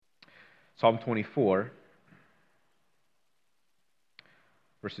Psalm 24,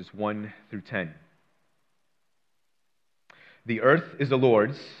 verses 1 through 10. The earth is the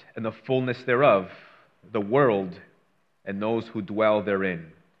Lord's, and the fullness thereof, the world, and those who dwell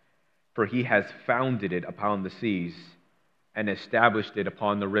therein. For he has founded it upon the seas, and established it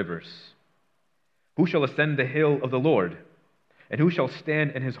upon the rivers. Who shall ascend the hill of the Lord? And who shall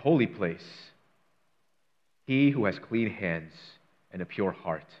stand in his holy place? He who has clean hands and a pure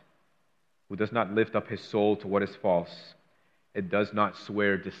heart, who does not lift up his soul to what is false, and does not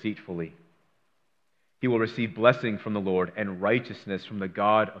swear deceitfully. He will receive blessing from the Lord and righteousness from the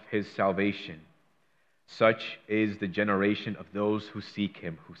God of his salvation. Such is the generation of those who seek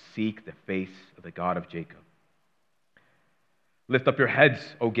him, who seek the face of the God of Jacob. Lift up your heads,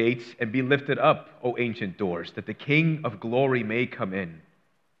 O gates, and be lifted up, O ancient doors, that the King of glory may come in.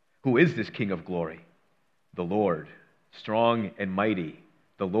 Who is this King of glory? The Lord, strong and mighty,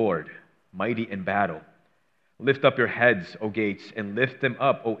 the Lord, mighty in battle. Lift up your heads, O gates, and lift them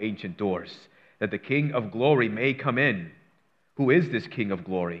up, O ancient doors, that the King of glory may come in. Who is this King of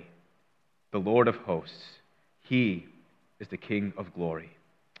glory? The Lord of hosts. He is the King of glory.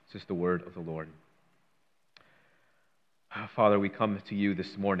 This is the word of the Lord. Father, we come to you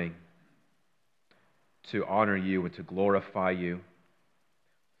this morning to honor you and to glorify you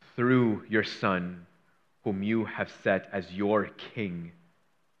through your Son, whom you have set as your King.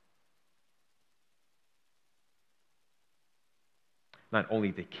 Not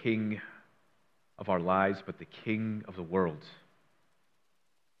only the King of our lives, but the King of the world.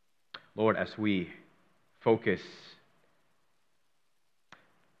 Lord, as we focus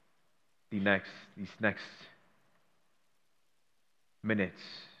these next minutes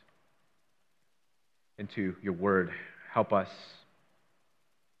into your word, help us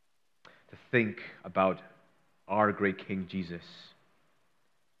to think about our great King Jesus.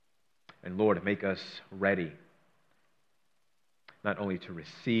 And Lord, make us ready not only to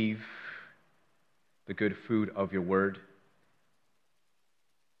receive the good food of your word,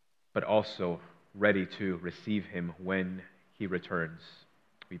 but also ready to receive him when he returns.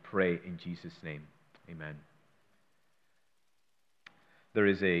 We pray in Jesus' name. Amen. There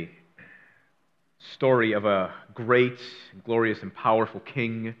is a story of a great, glorious, and powerful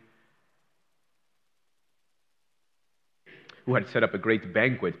king who had set up a great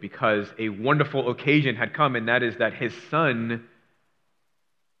banquet because a wonderful occasion had come, and that is that his son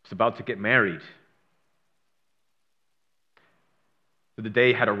was about to get married. So the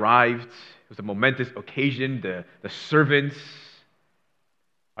day had arrived. It was a momentous occasion. The servants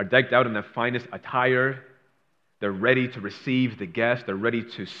are decked out in the finest attire. They're ready to receive the guest. They're ready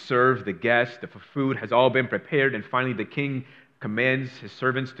to serve the guest. The food has all been prepared, and finally the king commands his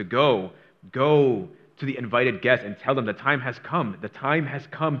servants to go to the invited guests and tell them the time has come. The time has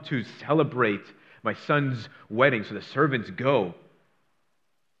come to celebrate my son's wedding. So the servants go,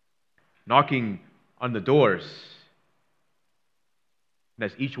 knocking on the doors.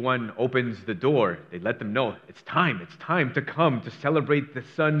 And as each one opens the door, they let them know it's time to come to celebrate the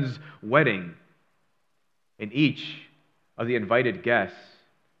son's wedding. And each of the invited guests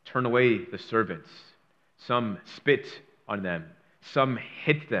turn away the servants. Some spit on them, some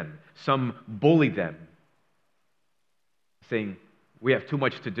hit them, some bully them, saying, we have too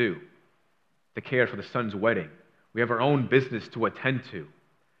much to do to care for the son's wedding. We have our own business to attend to.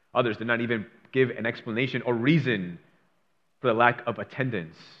 Others did not even give an explanation or reason for the lack of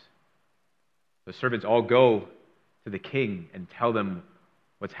attendance. The servants all go to the king and tell them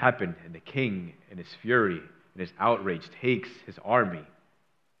what's happened, and the king, in his fury and his outrage, takes his army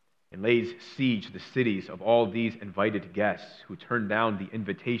and lays siege to the cities of all these invited guests who turned down the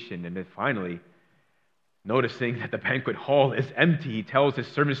invitation. And then finally, noticing that the banquet hall is empty, he tells his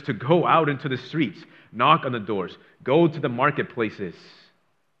servants to go out into the streets, knock on the doors, go to the marketplaces,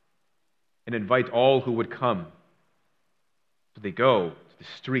 and invite all who would come. So they go to the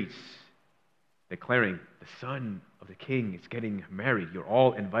streets, declaring, the son of the king is getting married. You're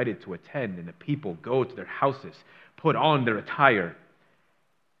all invited to attend. And the people go to their houses, put on their attire,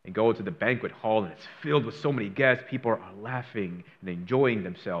 and go to the banquet hall, and it's filled with so many guests. People are laughing and enjoying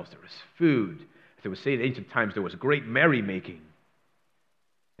themselves. There was food. As they would say in ancient times, there was great merrymaking.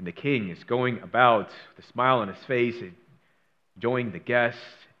 And the king is going about with a smile on his face, enjoying the guests,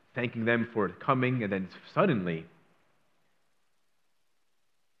 thanking them for coming, and then suddenly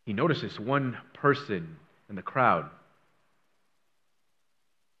he notices one person in the crowd.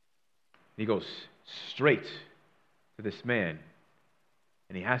 He goes straight to this man,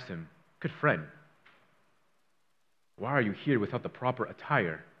 and he asks him, good friend, why are you here without the proper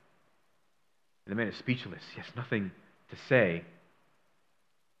attire? And the man is speechless. He has nothing to say.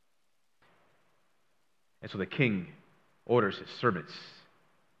 And so the king orders his servants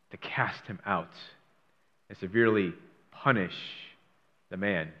to cast him out and severely punish the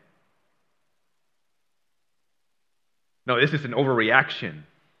man. No, this is an overreaction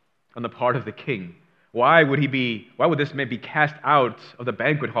on the part of the king. Why would this man be cast out of the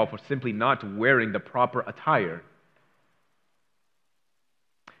banquet hall for simply not wearing the proper attire?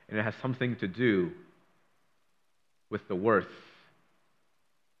 And it has something to do with the worth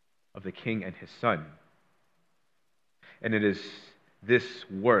of the king and his son. And it is this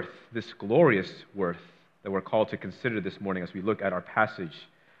worth, this glorious worth, that we're called to consider this morning as we look at our passage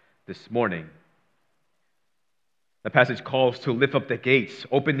this morning. The passage calls to lift up the gates,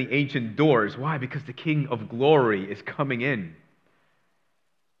 open the ancient doors. Why? Because the King of glory is coming in.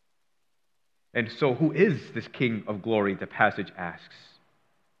 And so who is this King of glory, the passage asks?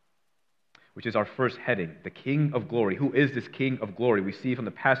 Which is our first heading, the King of glory. Who is this King of glory? We see from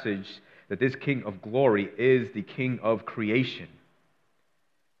the passage that this King of glory is the King of creation.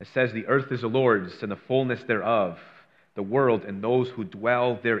 It says, the earth is the Lord's and the fullness thereof, the world and those who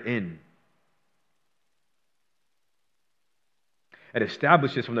dwell therein. It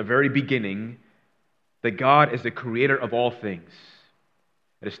establishes from the very beginning that God is the creator of all things.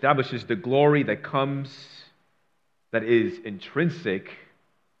 It establishes the glory that comes, that is intrinsic,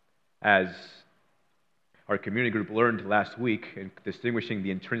 as our community group learned last week in distinguishing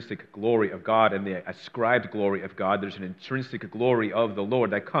the intrinsic glory of God and the ascribed glory of God. There's an intrinsic glory of the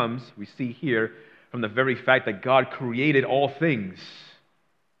Lord that comes, we see here, from the very fact that God created all things.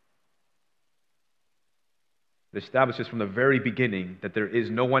 It establishes from the very beginning that there is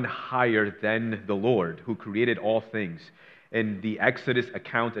no one higher than the Lord who created all things. In the Exodus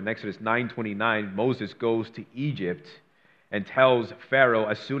account in Exodus 9:29, Moses goes to Egypt and tells Pharaoh,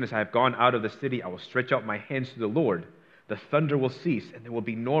 as soon as I have gone out of the city, I will stretch out my hands to the Lord. The thunder will cease, and there will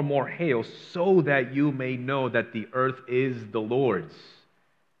be no more hail, so that you may know that the earth is the Lord's.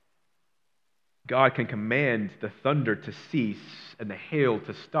 God can command the thunder to cease and the hail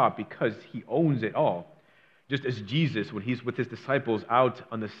to stop because he owns it all. Just as Jesus, when he's with his disciples out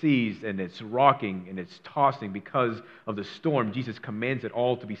on the seas and it's rocking and it's tossing because of the storm, Jesus commands it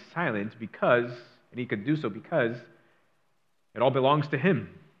all to be silent because, and he can do so because it all belongs to him.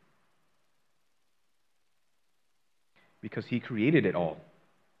 Because he created it all.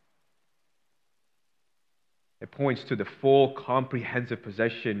 It points to the full, comprehensive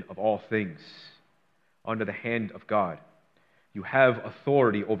possession of all things under the hand of God. You have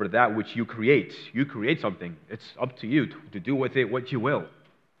authority over that which you create. You create something. It's up to you to do with it what you will.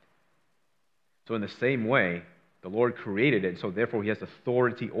 So in the same way, the Lord created it, so therefore he has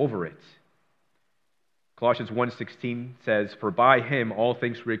authority over it. Colossians 1:16 says, for by him all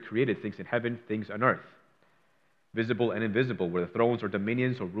things were created, things in heaven, things on earth, visible and invisible, whether thrones or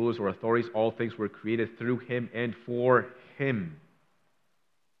dominions or rulers or authorities, all things were created through him and for him.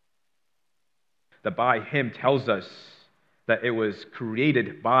 The by him tells us that it was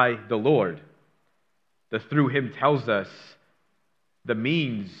created by the Lord. The through him tells us the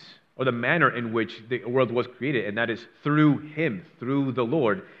means or the manner in which the world was created, and that is through him, through the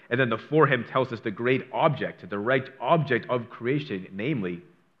Lord. And then the for him tells us the great object, the right object of creation, namely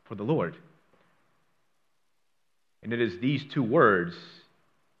for the Lord. And it is these two words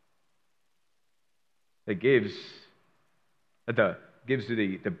that gives the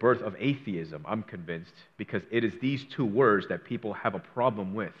birth of atheism, I'm convinced, because it is these two words that people have a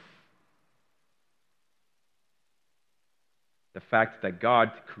problem with. The fact that God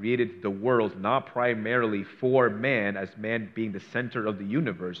created the world not primarily for man, as man being the center of the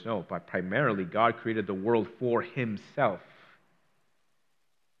universe, no, but primarily God created the world for himself.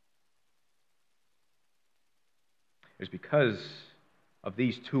 It's because of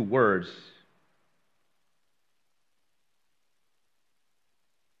these two words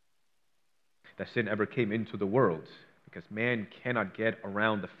that sin ever came into the world, because man cannot get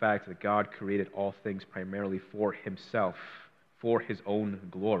around the fact that God created all things primarily for himself, for his own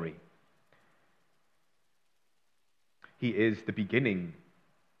glory. He is the beginning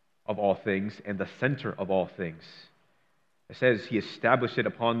of all things and the center of all things. It says he established it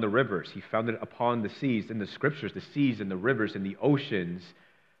upon the rivers. He founded it upon the seas. In the scriptures, the seas and the rivers and the oceans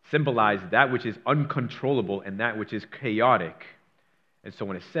symbolize that which is uncontrollable and that which is chaotic. And so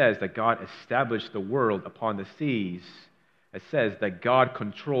when it says that God established the world upon the seas, it says that God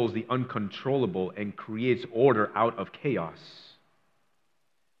controls the uncontrollable and creates order out of chaos.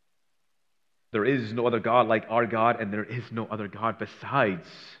 There is no other God like our God, and there is no other God besides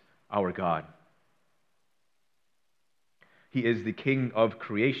our God. He is the King of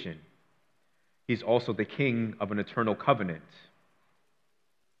creation. He's also the King of an eternal covenant.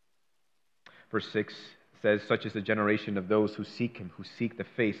 Verse 6 says, such is the generation of those who seek him, who seek the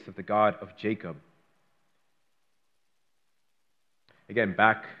face of the God of Jacob. Again,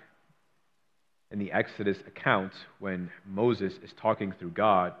 back in the Exodus account, when Moses is talking through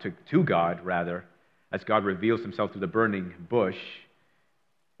God, to God, as God reveals himself through the burning bush,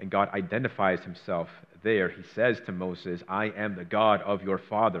 and God identifies himself there, he says to Moses, I am the God of your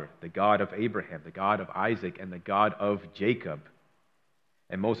father, the God of Abraham, the God of Isaac, and the God of Jacob.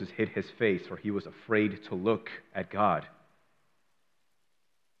 And Moses hid his face, for he was afraid to look at God.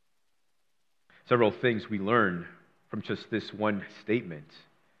 Several things we learn from just this one statement.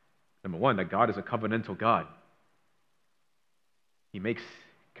 Number one, that God is a covenantal God. He makes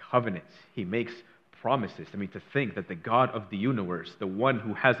covenants. He makes promises. To think that the God of the universe, the one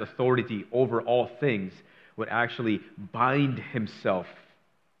who has authority over all things, would actually bind himself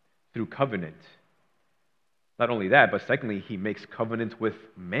through covenant. Not only that, but secondly, he makes covenant with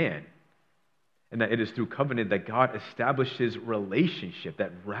man. And that it is through covenant that God establishes relationship,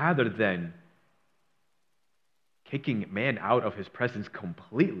 that rather than kicking man out of his presence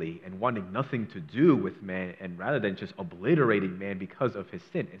completely and wanting nothing to do with man, and rather than just obliterating man because of his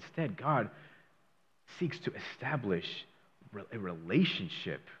sin, instead God seeks to establish a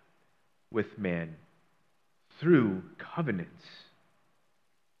relationship with man through covenants.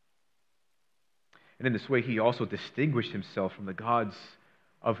 And in this way, he also distinguished himself from the gods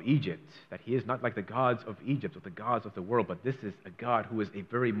of Egypt, that he is not like the gods of Egypt or the gods of the world, but this is a God who is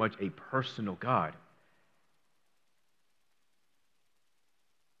very much a personal God.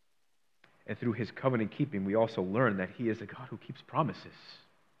 And through his covenant keeping, we also learn that he is a God who keeps promises.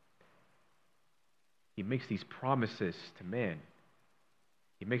 He makes these promises to man.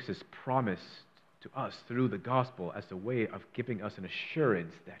 He makes this promise to us through the gospel as a way of giving us an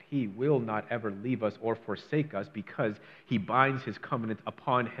assurance that he will not ever leave us or forsake us, because he binds his covenant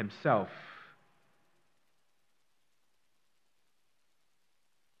upon himself.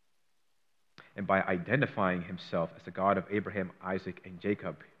 And by identifying himself as the God of Abraham, Isaac, and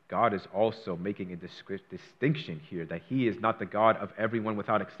Jacob, God is also making a distinction here that he is not the God of everyone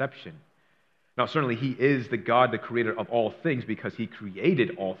without exception. Now, certainly he is the God, the creator of all things, because he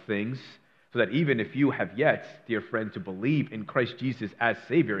created all things, so that even if you have yet, dear friend, to believe in Christ Jesus as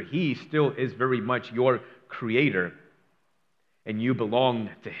Savior, he still is very much your creator, and you belong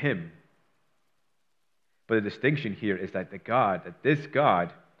to him. But the distinction here is that this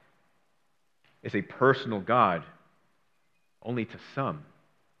God is a personal God only to some,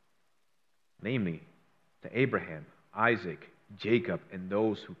 namely to Abraham, Isaac, Jacob, and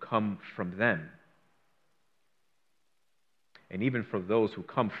those who come from them. And even for those who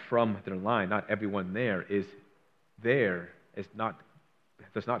come from their line, not everyone does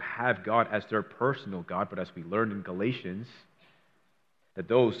not have God as their personal God, but as we learned in Galatians, that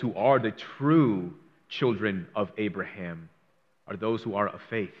those who are the true children of Abraham are those who are of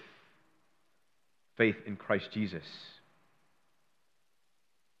faith in Christ Jesus.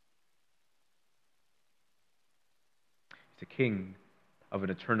 He's the king of an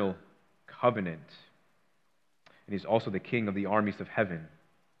eternal covenant. And he's also the king of the armies of heaven.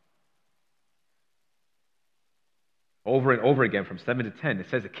 Over and over again, from 7 to 10, it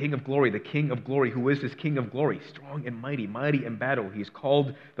says the King of glory, the King of glory. Who is this King of glory? Strong and mighty, mighty in battle. He is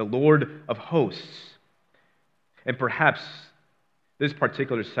called the Lord of hosts. And perhaps this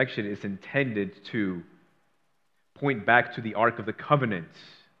particular section is intended to point back to the Ark of the Covenant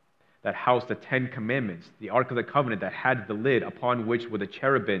that housed the 10 Commandments, the Ark of the Covenant that had the lid upon which were the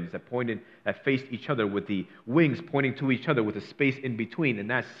cherubims that faced each other with the wings pointing to each other with a space in between. And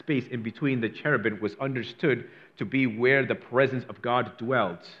that space in between the cherubim was understood to be where the presence of God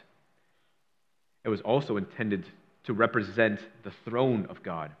dwelt. It was also intended to represent the throne of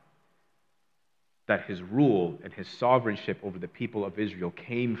God, that his rule and his sovereignship over the people of Israel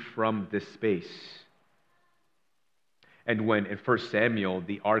came from this space. And when in 1 Samuel,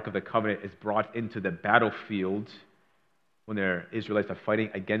 the Ark of the Covenant is brought into the battlefield, when the Israelites are fighting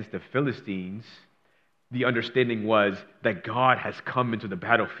against the Philistines, the understanding was that God has come into the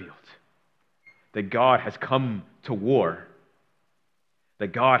battlefield, that God has come to war,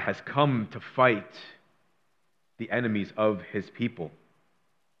 that God has come to fight the enemies of his people.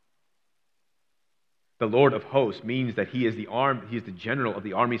 The Lord of hosts means that he is the general of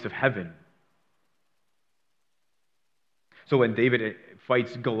the armies of heaven. So when David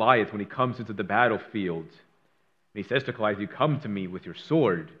fights Goliath, when he comes into the battlefield, and he says to Goliath, you come to me with your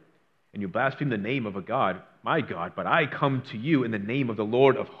sword, and you blaspheme the name of a God, my God, but I come to you in the name of the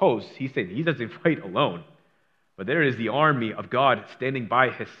Lord of hosts. He said he doesn't fight alone, but there is the army of God standing by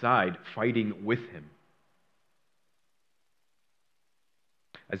his side, fighting with him.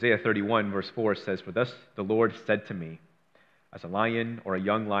 Isaiah 31, verse 4 says, "For thus the Lord said to me, as a lion or a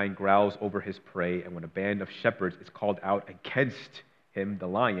young lion growls over his prey, and when a band of shepherds is called out against him, the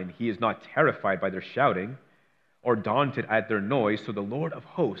lion, he is not terrified by their shouting or daunted at their noise. So the Lord of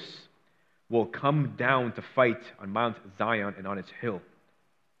hosts will come down to fight on Mount Zion and on its hill.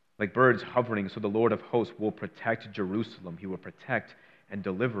 Like birds hovering, so the Lord of hosts will protect Jerusalem. He will protect and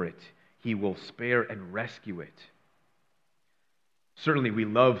deliver it. He will spare and rescue it." Certainly, we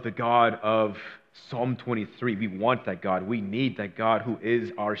love the God of Psalm 23. We want that God. We need that God who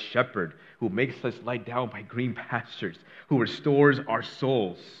is our shepherd, who makes us lie down by green pastures, who restores our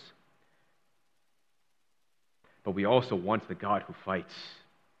souls. But we also want the God who fights.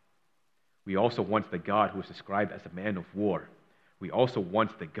 We also want the God who is described as a man of war. We also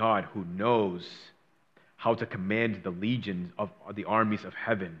want the God who knows how to command the legions of the armies of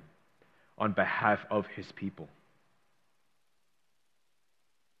heaven on behalf of his people.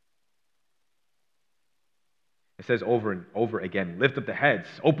 It says over and over again, lift up the heads,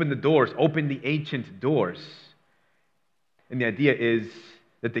 open the doors, open the ancient doors. And the idea is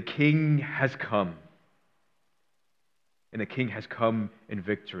that the king has come. And the king has come in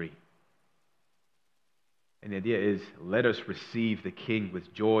victory. And the idea is, let us receive the king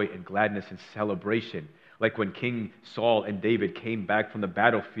with joy and gladness and celebration. Like when King Saul and David came back from the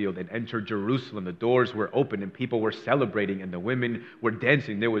battlefield and entered Jerusalem, the doors were open and people were celebrating and the women were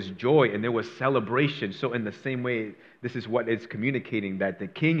dancing. There was joy and there was celebration. So in the same way, this is what it's communicating, that the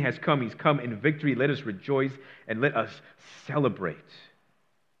king has come. He's come in victory. Let us rejoice and let us celebrate.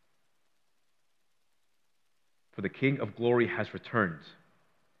 For the King of glory has returned.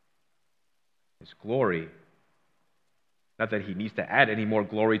 His glory, not that he needs to add any more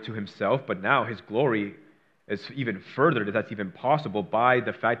glory to himself, but now his glory is even furthered, if that's even possible, by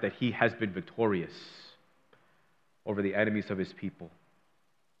the fact that he has been victorious over the enemies of his people.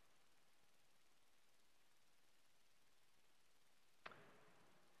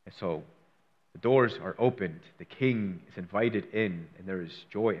 And so the doors are opened, the king is invited in, and there is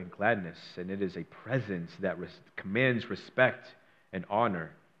joy and gladness, and it is a presence that commands respect and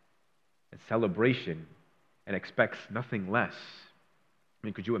honor and celebration and expects nothing less. I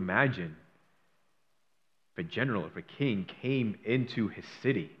mean, could you imagine if a general, if a king came into his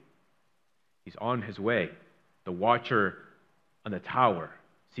city? He's on his way. The watcher on the tower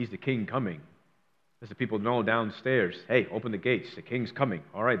sees the king coming. As the people know downstairs, hey, open the gates, the king's coming.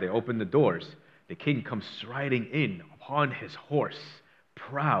 All right, they open the doors. The king comes striding in upon his horse,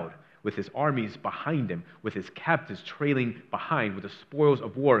 proud, with his armies behind him, with his captives trailing behind, with the spoils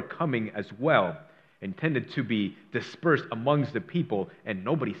of war coming as well, intended to be dispersed amongst the people, and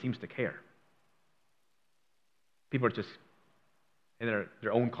nobody seems to care. People are just in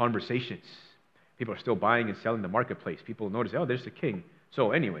their own conversations. People are still buying and selling in the marketplace. People notice, oh, there's the king.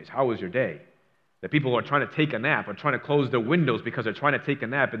 So anyways, how was your day? The people are trying to take a nap, are trying to close their windows because they're trying to take a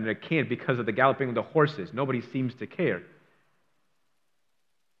nap, and they can't because of the galloping of the horses. Nobody seems to care.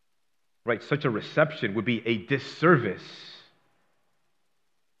 Right? Such a reception would be a disservice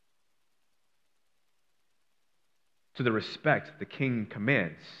to the respect the king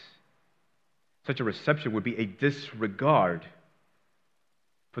commands. Such a reception would be a disregard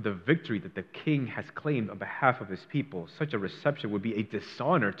for the victory that the king has claimed on behalf of his people. Such a reception would be a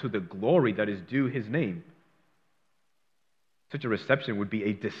dishonor to the glory that is due his name. Such a reception would be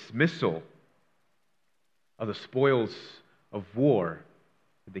a dismissal of the spoils of war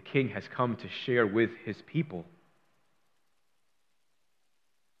that the king has come to share with his people.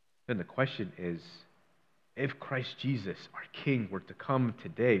 Then the question is, if Christ Jesus, our King, were to come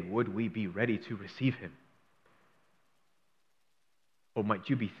today, would we be ready to receive him? Or might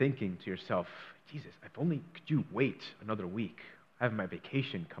you be thinking to yourself, Jesus, could you wait another week? I have my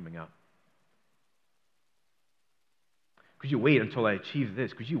vacation coming up. Could you wait until I achieve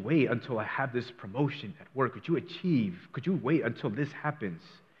this? Could you wait until I have this promotion at work? Could you wait until this happens?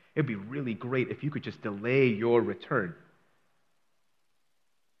 It'd be really great if you could just delay your return.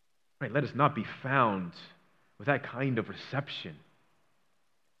 Right, let us not be found with that kind of reception.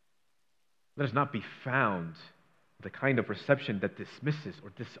 Let us not be found with the kind of reception that dismisses or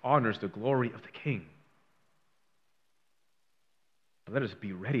dishonors the glory of the King. But let us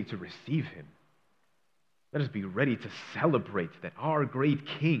be ready to receive him. Let us be ready to celebrate that our great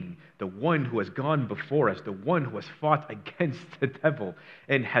King, the one who has gone before us, the one who has fought against the devil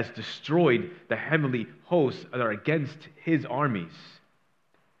and has destroyed the heavenly hosts that are against his armies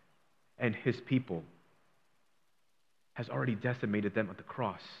and his people, has already decimated them at the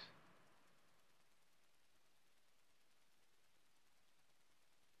cross.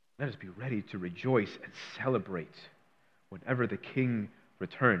 Let us be ready to rejoice and celebrate whenever the King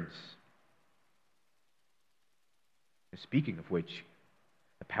returns. And speaking of which,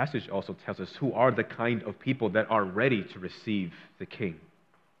 the passage also tells us who are the kind of people that are ready to receive the King.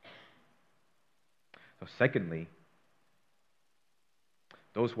 So secondly,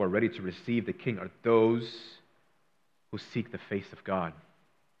 those who are ready to receive the King are those who seek the face of God.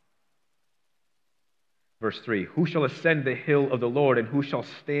 Verse 3, who shall ascend the hill of the Lord, and who shall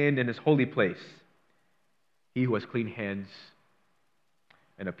stand in his holy place? He who has clean hands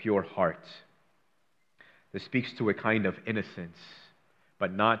and a pure heart. This speaks to a kind of innocence,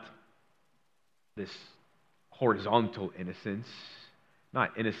 but not this horizontal innocence,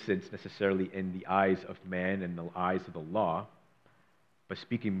 not innocence necessarily in the eyes of man and the eyes of the law, but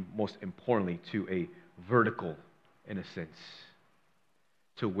speaking most importantly to a vertical innocence,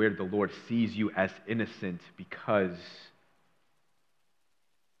 to where the Lord sees you as innocent because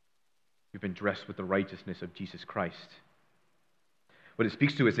you've been dressed with the righteousness of Jesus Christ. What it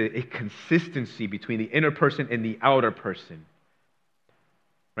speaks to is a consistency between the inner person and the outer person.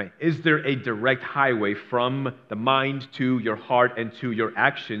 Right? Is there a direct highway from the mind to your heart and to your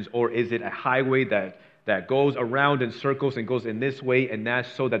actions, or is it a highway that goes around in circles and goes in this way and that,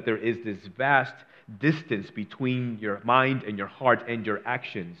 so that there is this vast distance between your mind and your heart and your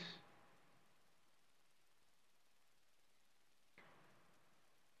actions?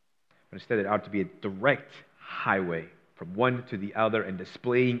 But instead, it ought to be a direct highway from one to the other and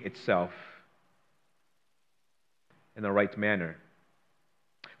displaying itself in the right manner.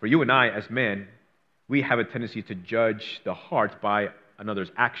 For you and I, as men, we have a tendency to judge the heart by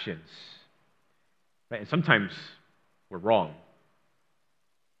another's actions. Right? And sometimes we're wrong.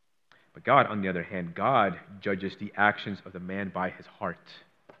 But God, on the other hand, God judges the actions of the man by his heart.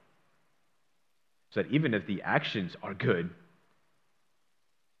 So that even if the actions are good,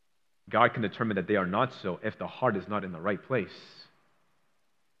 God can determine that they are not so if the heart is not in the right place.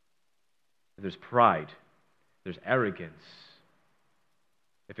 If there's pride, there's arrogance,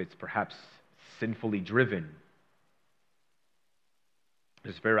 if it's perhaps sinfully driven.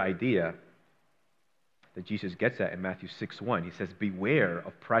 This very idea that Jesus gets at in Matthew 6:1. He says, beware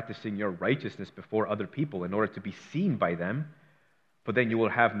of practicing your righteousness before other people in order to be seen by them, for then you will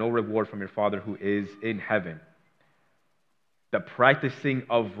have no reward from your Father who is in heaven. The practicing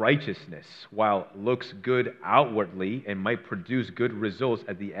of righteousness, while looks good outwardly and might produce good results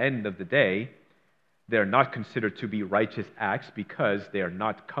at the end of the day, they are not considered to be righteous acts because they are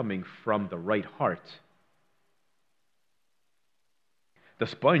not coming from the right heart. The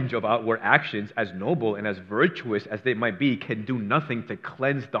sponge of outward actions, as noble and as virtuous as they might be, can do nothing to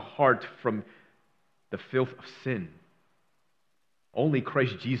cleanse the heart from the filth of sin. Only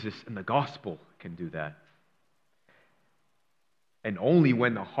Christ Jesus and the gospel can do that. And only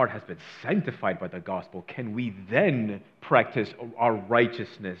when the heart has been sanctified by the gospel can we then practice our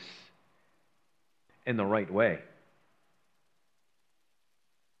righteousness in the right way.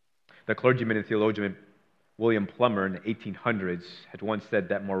 The clergyman and theologian William Plummer in the 1800s had once said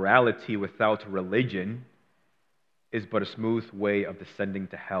that morality without religion is but a smooth way of descending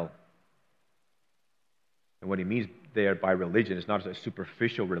to hell. And what he means there by religion is not a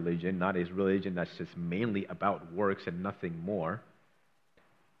superficial religion, not a religion that's just mainly about works and nothing more,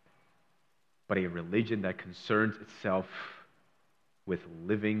 but a religion that concerns itself with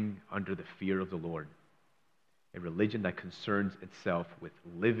living under the fear of the Lord. A religion that concerns itself with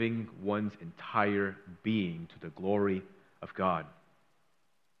living one's entire being to the glory of God.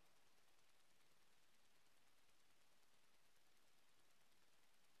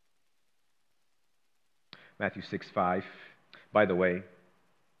 Matthew 6:5. By the way,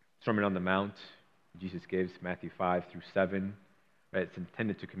 Sermon on the Mount, Jesus gives Matthew 5-7. Right? It's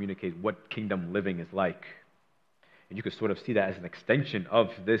intended to communicate what kingdom living is like. And you can sort of see that as an extension of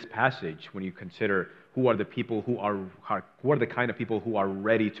this passage when you consider who are the people who are the kind of people who are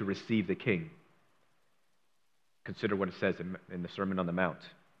ready to receive the King. Consider what it says in the Sermon on the Mount.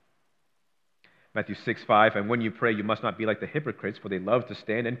 Matthew 6:5, and when you pray, you must not be like the hypocrites, for they love to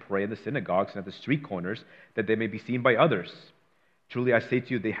stand and pray in the synagogues and at the street corners, that they may be seen by others. Truly I say to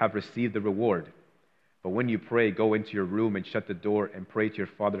you, they have received the reward. But when you pray, go into your room and shut the door and pray to your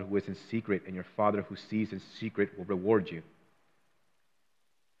Father who is in secret, and your Father who sees in secret will reward you.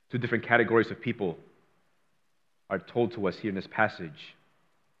 Two different categories of people are told to us here in this passage.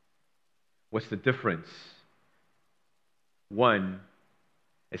 What's the difference? One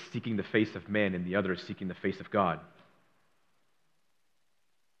is seeking the face of man, and the other is seeking the face of God.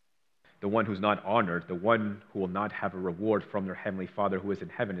 The one who's not honored, the one who will not have a reward from their heavenly Father who is in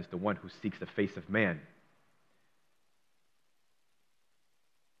heaven, is the one who seeks the face of man.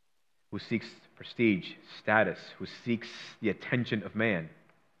 who seeks prestige, status, who seeks the attention of man.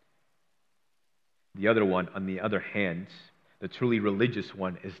 The other one, on the other hand, the truly religious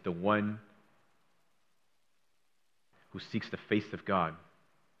one, is the one who seeks the face of God.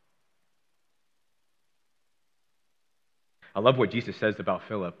 I love what Jesus says about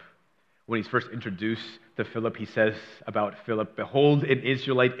Philip. When he's first introduced to Philip, he says about Philip, "Behold, an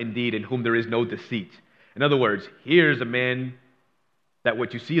Israelite indeed, in whom there is no deceit." In other words, here's a man that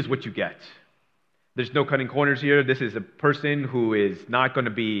what you see is what you get. There's no cutting corners here. This is a person who is not going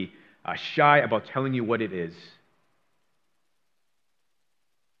to be shy about telling you what it is.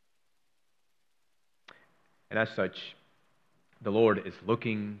 And as such, the Lord is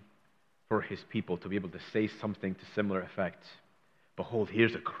looking for his people to be able to say something to similar effect. Behold,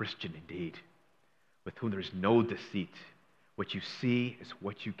 here's a Christian indeed, with whom there is no deceit. What you see is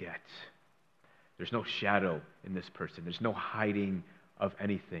what you get. There's no shadow in this person. There's no hiding of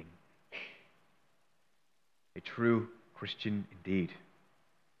anything. A true Christian indeed.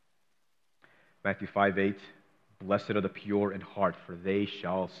 Matthew 5:8, "Blessed are the pure in heart, for they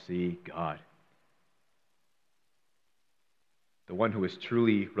shall see God." The one who is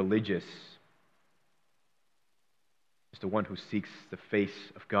truly religious is the one who seeks the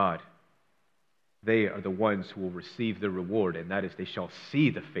face of God. They are the ones who will receive the reward, and that is they shall see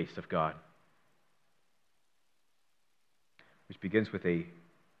the face of God. Which begins with a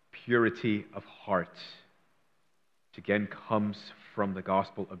purity of heart, which again comes from the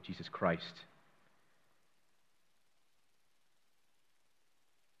gospel of Jesus Christ.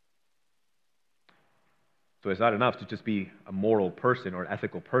 So it's not enough to just be a moral person or an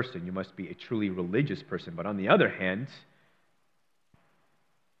ethical person. You must be a truly religious person. But on the other hand,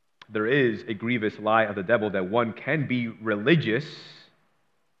 there is a grievous lie of the devil that one can be religious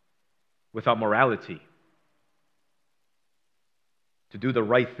without morality. To do the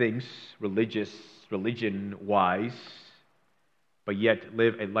right things, religion-wise, but yet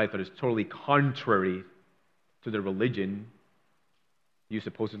live a life that is totally contrary to the religion you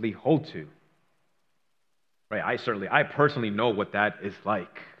supposedly hold to. Right? I personally know what that is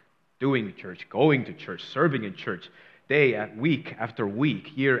like. Doing church, going to church, serving in church, week after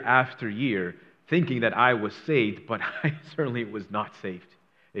week, year after year, thinking that I was saved, but I certainly was not saved.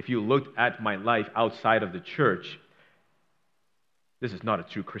 If you looked at my life outside of the church, this is not a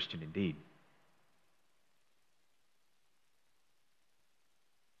true Christian indeed.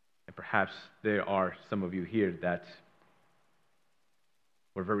 And perhaps there are some of you here that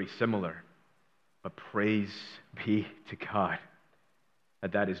were very similar. But praise be to God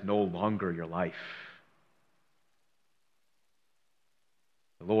that that is no longer your life.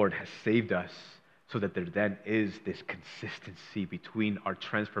 The Lord has saved us so that there then is this consistency between our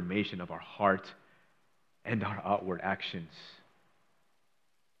transformation of our heart and our outward actions.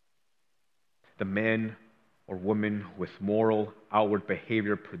 The man or woman with moral outward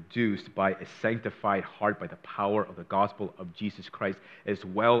behavior produced by a sanctified heart by the power of the gospel of Jesus Christ is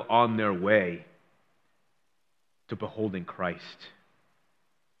well on their way to beholding Christ.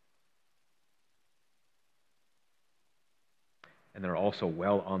 And they're also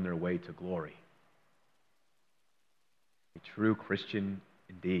well on their way to glory. A true Christian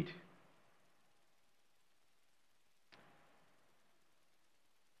indeed.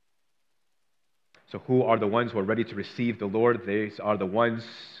 So who are the ones who are ready to receive the Lord? These are the ones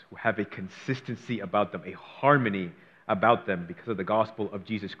who have a consistency about them, a harmony about them because of the gospel of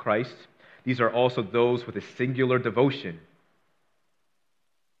Jesus Christ. These are also those with a singular devotion.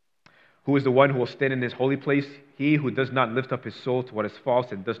 Who is the one who will stand in his holy place? He who does not lift up his soul to what is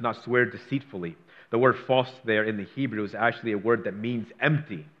false and does not swear deceitfully. The word false there in the Hebrew is actually a word that means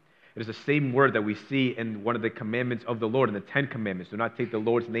empty. It is the same word that we see in one of the commandments of the Lord, in the 10 Commandments. Do not take the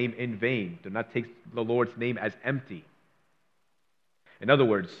Lord's name in vain. Do not take the Lord's name as empty. In other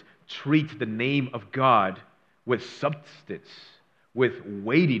words, treat the name of God with substance, with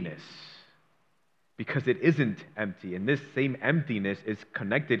weightiness, because it isn't empty. And this same emptiness is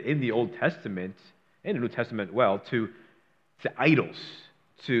connected in the Old Testament, and the New Testament to idols,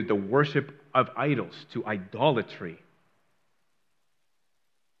 to the worship of idols, to idolatry.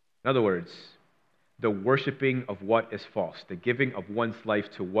 In other words, the worshiping of what is false, the giving of one's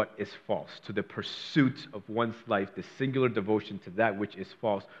life to what is false, to the pursuit of one's life, the singular devotion to that which is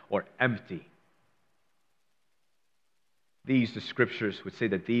false or empty. The scriptures would say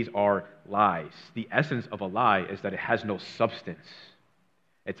that these are lies. The essence of a lie is that it has no substance.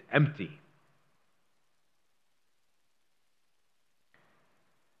 It's empty.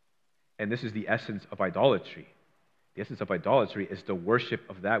 And this is the essence of idolatry. The essence of idolatry is the worship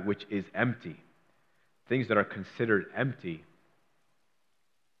of that which is empty. Things that are considered empty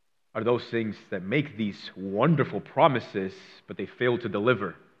are those things that make these wonderful promises, but they fail to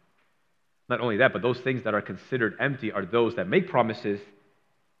deliver. Not only that, but those things that are considered empty are those that make promises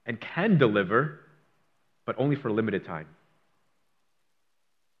and can deliver, but only for a limited time.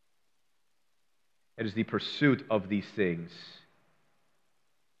 It is the pursuit of these things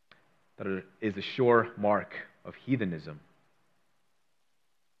that is the sure mark of heathenism.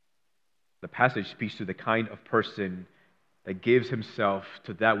 The passage speaks to the kind of person that gives himself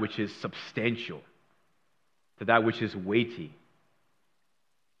to that which is substantial, to that which is weighty,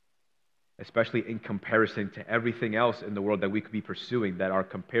 especially in comparison to everything else in the world that we could be pursuing that are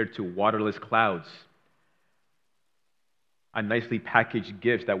compared to waterless clouds. A nicely packaged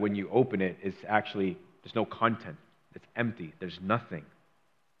gift that when you open it is actually, there's no content. It's empty. There's nothing.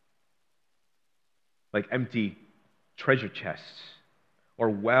 Like empty treasure chests or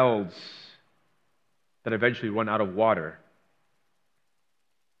wells that eventually run out of water.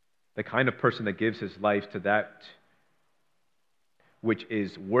 The kind of person that gives his life to that which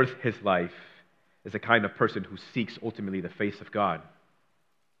is worth his life is the kind of person who seeks ultimately the face of God.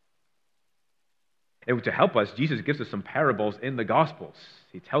 And to help us, Jesus gives us some parables in the Gospels.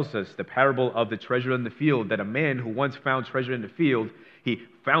 He tells us the parable of the treasure in the field, that a man who once found treasure in the field, he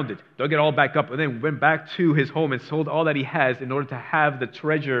found it, dug it all back up, and then went back to his home and sold all that he has in order to have the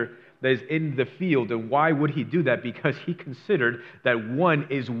treasure that is in the field. And why would he do that? Because he considered that one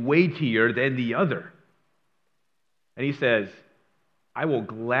is weightier than the other. And he says, I will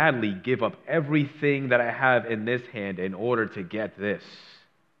gladly give up everything that I have in this hand in order to get this,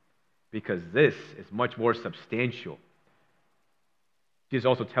 because this is much more substantial. Jesus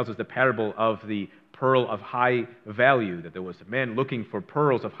also tells us the parable of the pearl of high value, that there was a man looking for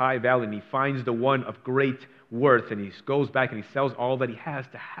pearls of high value, and he finds the one of great worth, and he goes back and he sells all that he has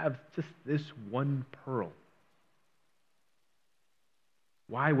to have just this one pearl.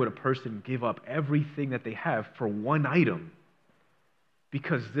 Why would a person give up everything that they have for one item?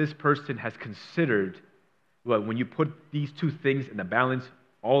 Because this person has considered, well, when you put these two things in the balance,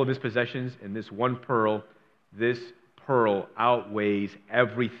 all of his possessions and this one pearl, this pearl outweighs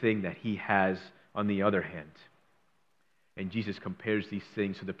everything that he has on the other hand. And Jesus compares these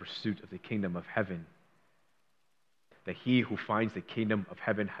things to the pursuit of the kingdom of heaven. That he who finds the kingdom of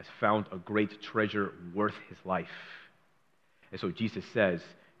heaven has found a great treasure worth his life. And so Jesus says,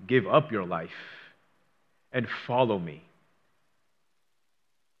 give up your life and follow me.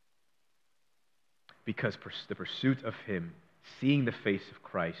 Because the pursuit of him, seeing the face of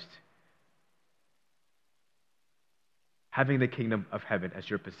Christ, having the kingdom of heaven as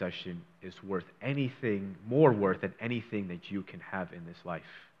your possession is worth anything, more worth than anything that you can have in this life.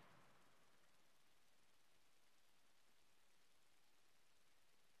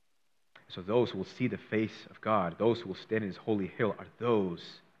 So those who will see the face of God, those who will stand in his holy hill, are those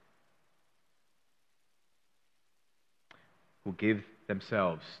who give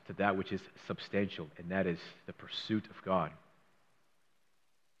themselves to that which is substantial, and that is the pursuit of God.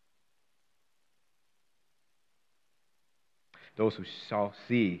 Those who shall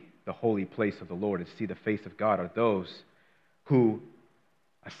see the holy place of the Lord and see the face of God are those who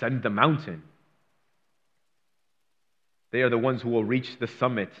ascend the mountain. They are the ones who will reach the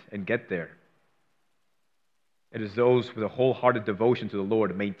summit and get there. It is those with a wholehearted devotion to the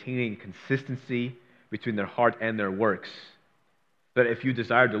Lord, maintaining consistency between their heart and their works. But if you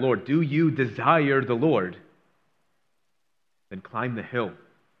desire the Lord, do you desire the Lord? Then climb the hill.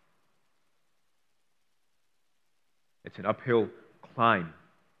 It's an uphill climb.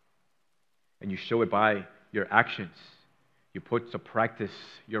 And you show it by your actions. You put to practice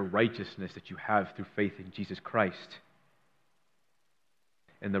your righteousness that you have through faith in Jesus Christ.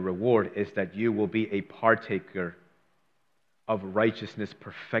 And the reward is that you will be a partaker of righteousness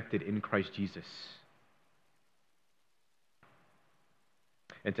perfected in Christ Jesus.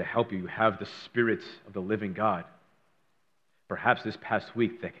 And to help you, you have the Spirit of the living God. Perhaps this past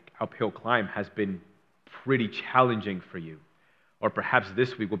week, the uphill climb has been pretty challenging for you. Or perhaps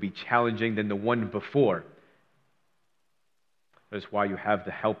this week will be challenging than the one before. That is why you have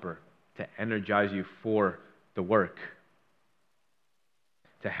the helper to energize you for the work,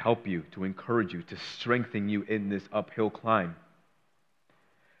 to help you, to encourage you, to strengthen you in this uphill climb.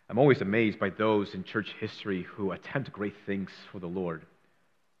 I'm always amazed by those in church history who attempt great things for the Lord.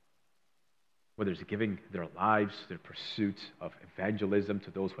 Whether it's giving their lives, their pursuit of evangelism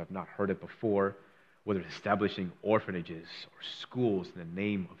to those who have not heard it before, whether it's establishing orphanages or schools in the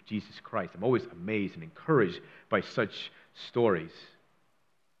name of Jesus Christ. I'm always amazed and encouraged by such stories.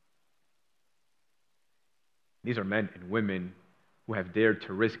 These are men and women who have dared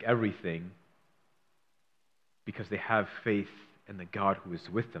to risk everything because they have faith and the God who is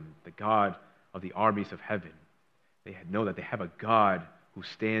with them, the God of the armies of heaven. They know that they have a God who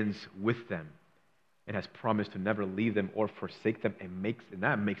stands with them and has promised to never leave them or forsake them, and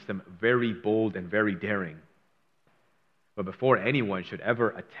that makes them very bold and very daring. But before anyone should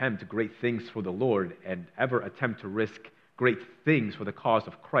ever attempt great things for the Lord and ever attempt to risk great things for the cause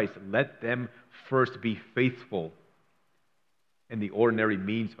of Christ, let them first be faithful in the ordinary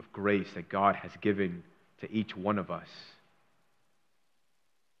means of grace that God has given to each one of us.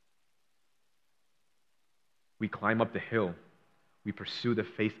 We climb up the hill. We pursue the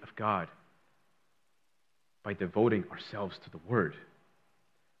face of God by devoting ourselves to the Word,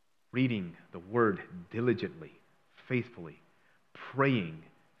 reading the Word diligently, faithfully, praying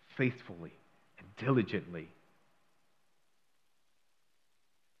faithfully and diligently,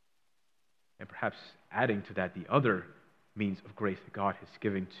 and perhaps adding to that the other means of grace that God has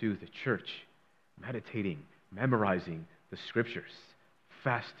given to the church, meditating, memorizing the Scriptures,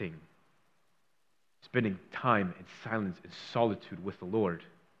 fasting, spending time in silence and solitude with the Lord.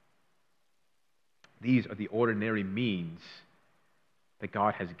 These are the ordinary means that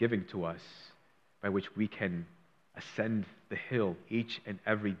God has given to us by which we can ascend the hill each and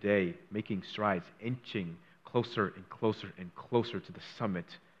every day, making strides, inching closer and closer and closer to the summit,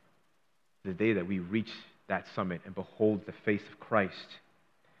 the day that we reach that summit and behold the face of Christ.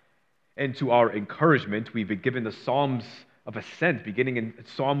 And to our encouragement, we've been given the Psalms of Ascent, beginning in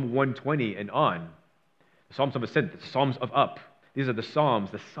Psalm 120 and on. The Psalms of Ascent, the Psalms of Up. These are the Psalms,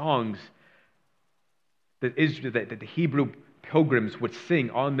 the songs that the Hebrew pilgrims would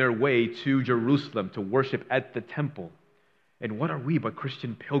sing on their way to Jerusalem to worship at the temple. And what are we but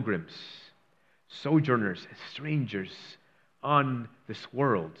Christian pilgrims, sojourners and strangers on this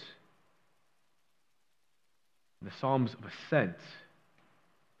world? The Psalms of Ascent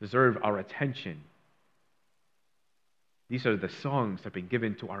deserve our attention. These are the songs that have been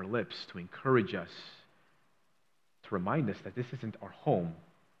given to our lips to encourage us, to remind us that this isn't our home,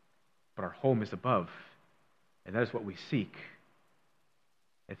 but our home is above. And that is what we seek.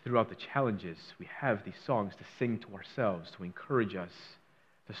 And throughout the challenges, we have these songs to sing to ourselves, to encourage us,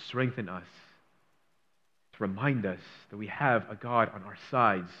 to strengthen us, to remind us that we have a God on our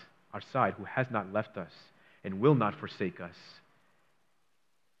side who has not left us and will not forsake us,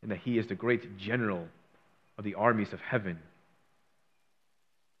 and that He is the great general of the armies of heaven.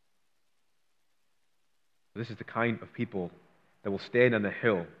 This is the kind of people that will stand on the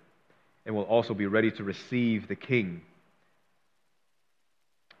hill and will also be ready to receive the King.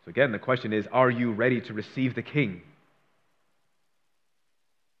 So again, the question is, are you ready to receive the King?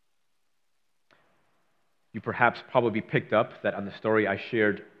 You perhaps probably picked up that on the story I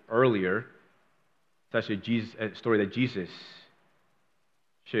shared earlier. It's actually a story that Jesus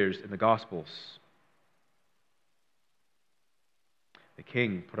shares in the Gospels. The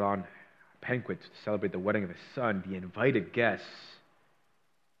king put on a banquet to celebrate the wedding of his son. The invited guests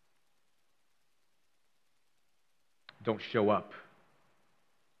don't show up.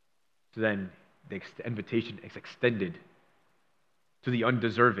 So then the invitation is extended to the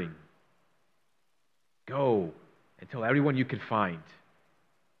undeserving. Go and tell everyone you can find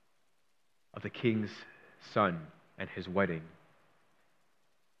of the king's son and his wedding.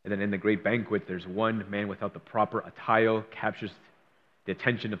 And then in the great banquet, there's one man without the proper attire, captures the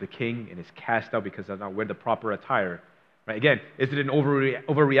attention of the king, and is cast out because does not wear the proper attire. Right? Again, is it an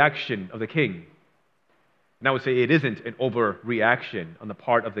overreaction of the king? And I would say it isn't an overreaction on the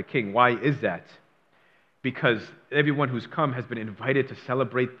part of the king. Why is that? Because everyone who's come has been invited to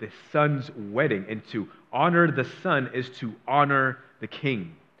celebrate the son's wedding, and to honor the son is to honor the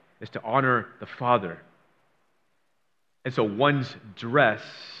king, is to honor the father. And so one's dress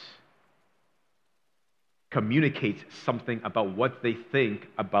communicates something about what they think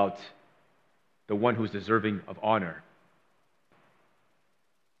about the one who's deserving of honor.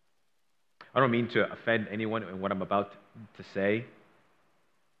 I don't mean to offend anyone in what I'm about to say.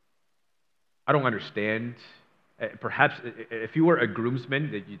 I don't understand. Perhaps if you were a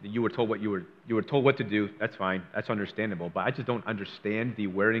groomsman, that you were told what you were told what to do, that's fine. That's understandable. But I just don't understand the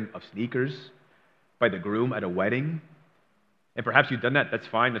wearing of sneakers by the groom at a wedding. And perhaps you've done that. That's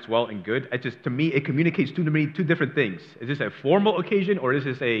fine. That's well and good. To me, it communicates two different things. Is this a formal occasion or is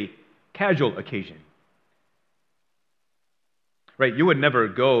this a casual occasion? Right? You would never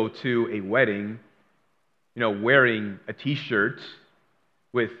go to a wedding, wearing a t-shirt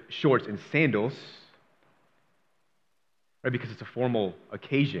with shorts and sandals, right? Because it's a formal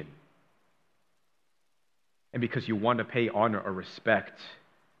occasion. And because you want to pay honor or respect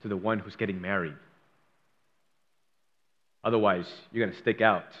to the one who's getting married. Otherwise, you're going to stick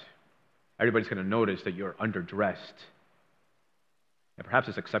out. Everybody's going to notice that you're underdressed. And perhaps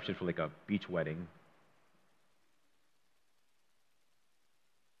it's exception for like a beach wedding.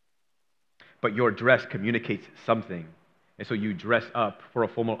 But your dress communicates something. And so you dress up for a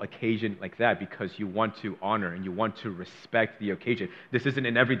formal occasion like that because you want to honor and you want to respect the occasion. This isn't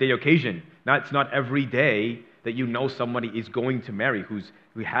an everyday occasion. It's not every day that you know somebody is going to marry,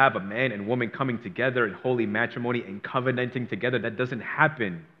 we have a man and woman coming together in holy matrimony and covenanting together. That doesn't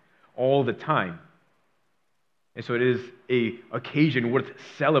happen all the time. And so it is an occasion worth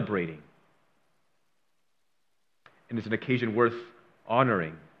celebrating. And it's an occasion worth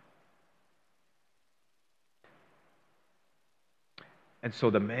honoring. And so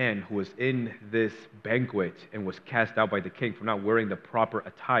the man who was in this banquet and was cast out by the king for not wearing the proper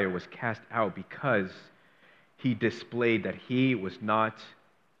attire was cast out because he displayed that he was not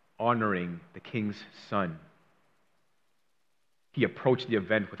honoring the king's son. He approached the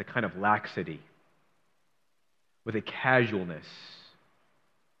event with a kind of laxity, with a casualness.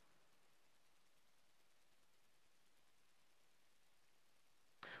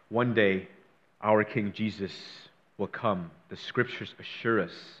 One day, our King Jesus will come. The scriptures assure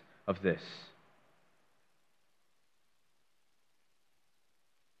us of this.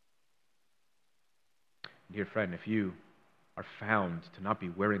 Dear friend, if you are found to not be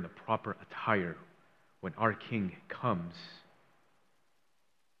wearing the proper attire when our King comes,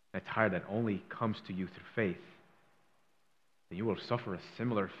 an attire that only comes to you through faith, then you will suffer a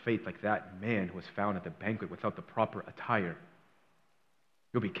similar fate like that man who was found at the banquet without the proper attire.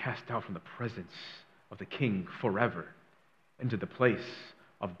 You'll be cast out from the presence of the King forever into the place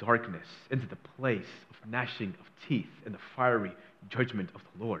of darkness, into the place of gnashing of teeth and the fiery judgment of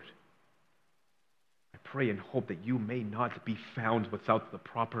the Lord. I pray and hope that you may not be found without the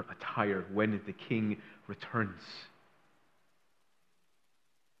proper attire when the King returns.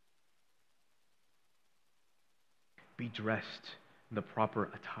 Be dressed in the proper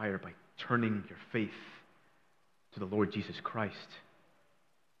attire by turning your faith to the Lord Jesus Christ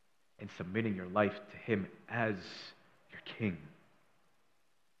and submitting your life to Him as your King.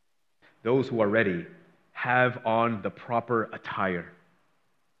 Those who are ready have on the proper attire.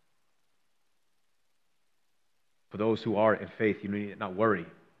 For those who are in faith, you need not worry.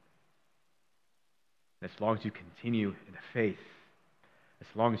 As long as you continue in the faith, as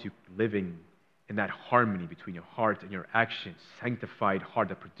long as you're living in that harmony between your heart and your actions, sanctified heart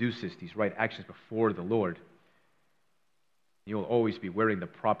that produces these right actions before the Lord, you will always be wearing the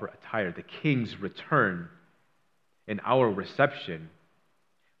proper attire. The King's return and our reception,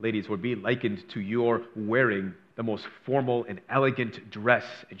 ladies, would be likened to your wearing the most formal and elegant dress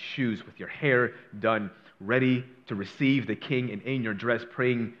and shoes with your hair done, ready to receive the King, and in your dress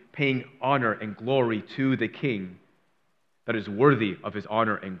paying honor and glory to the King that is worthy of His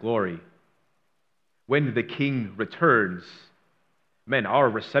honor and glory. When the King returns, men, our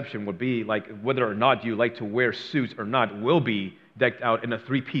reception would be like, whether or not you like to wear suits or not, will be decked out in a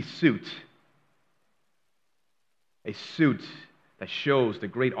three-piece suit. A suit that shows the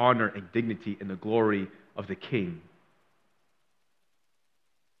great honor and dignity and the glory of the King.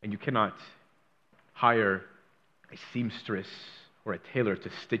 And you cannot hire a seamstress or a tailor to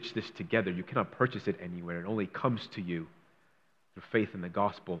stitch this together. You cannot purchase it anywhere. It only comes to you through faith in the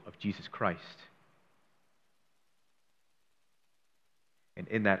gospel of Jesus Christ. And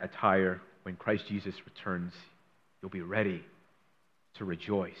in that attire, when Christ Jesus returns, you'll be ready to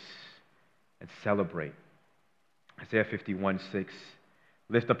rejoice and celebrate. Isaiah 51:6,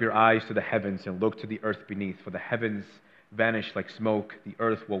 lift up your eyes to the heavens and look to the earth beneath, for the heavens vanish like smoke, the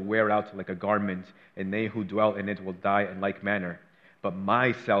earth will wear out like a garment, and they who dwell in it will die in like manner. But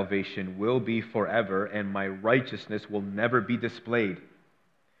my salvation will be forever, and my righteousness will never be displayed.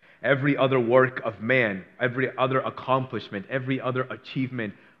 Every other work of man, every other accomplishment, every other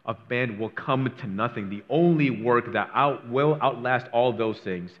achievement of man will come to nothing. The only work that will outlast all those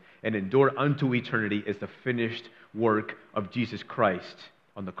things and endure unto eternity is the finished work of Jesus Christ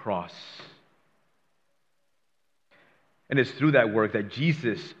on the cross. And it's through that work that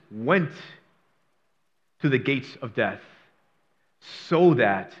Jesus went to the gates of death so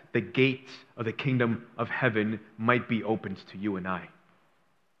that the gates of the kingdom of heaven might be opened to you and I.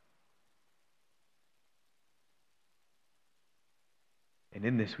 And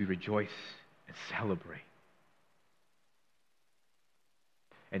in this we rejoice and celebrate.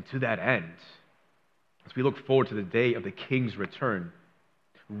 And to that end, as we look forward to the day of the King's return,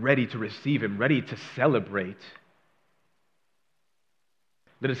 ready to receive Him, ready to celebrate,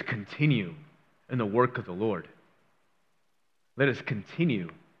 let us continue in the work of the Lord. Let us continue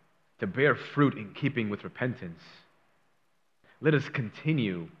to bear fruit in keeping with repentance. Let us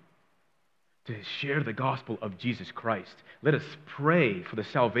continue to share the gospel of Jesus Christ. Let us pray for the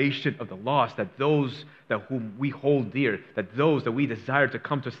salvation of the lost, that those that whom we hold dear, that those that we desire to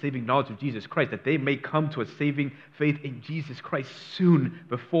come to a saving knowledge of Jesus Christ, that they may come to a saving faith in Jesus Christ soon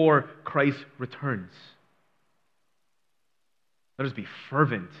before Christ returns. Let us be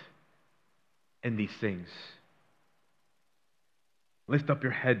fervent in these things. Lift up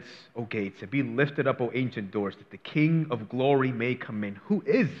your heads, O gates, and be lifted up, O ancient doors, that the King of glory may come in. Who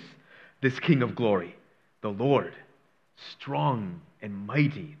is this King of glory? The Lord, strong and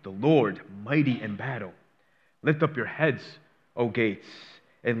mighty, the Lord, mighty in battle. Lift up your heads, O gates,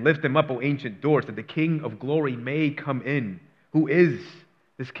 and lift them up, O ancient doors, that the King of glory may come in. Who is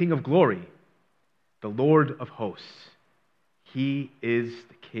this King of glory? The Lord of hosts. He is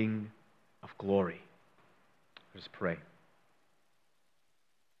the King of glory. Let us pray.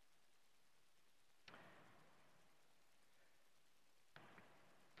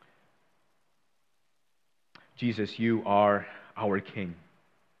 Jesus, you are our King.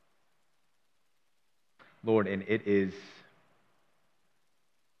 Lord, and it is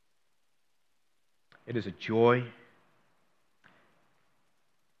a joy,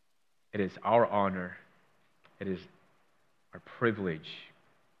 it is our honor, it is our privilege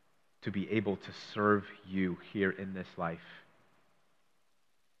to be able to serve you here in this life.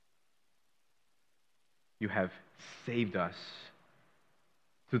 You have saved us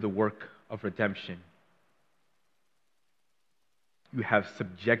through the work of redemption. You have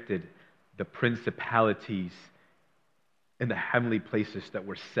subjected the principalities in the heavenly places that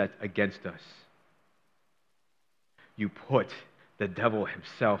were set against us. You put the devil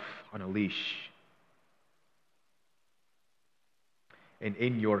himself on a leash. And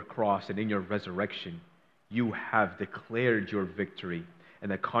in your cross and in your resurrection, you have declared your victory and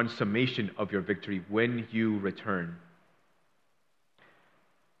the consummation of your victory when you return.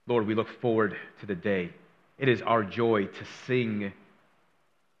 Lord, we look forward to the day. It is our joy to sing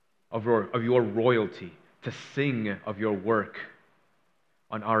of your royalty, to sing of your work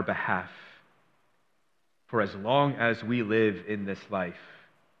on our behalf. For as long as we live in this life,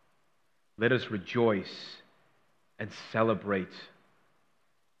 let us rejoice and celebrate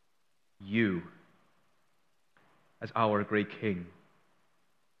you as our great King.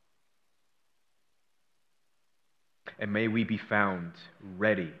 And may we be found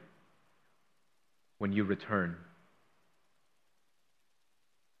ready when you return.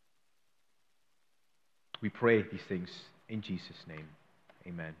 We pray these things in Jesus' name.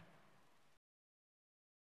 Amen.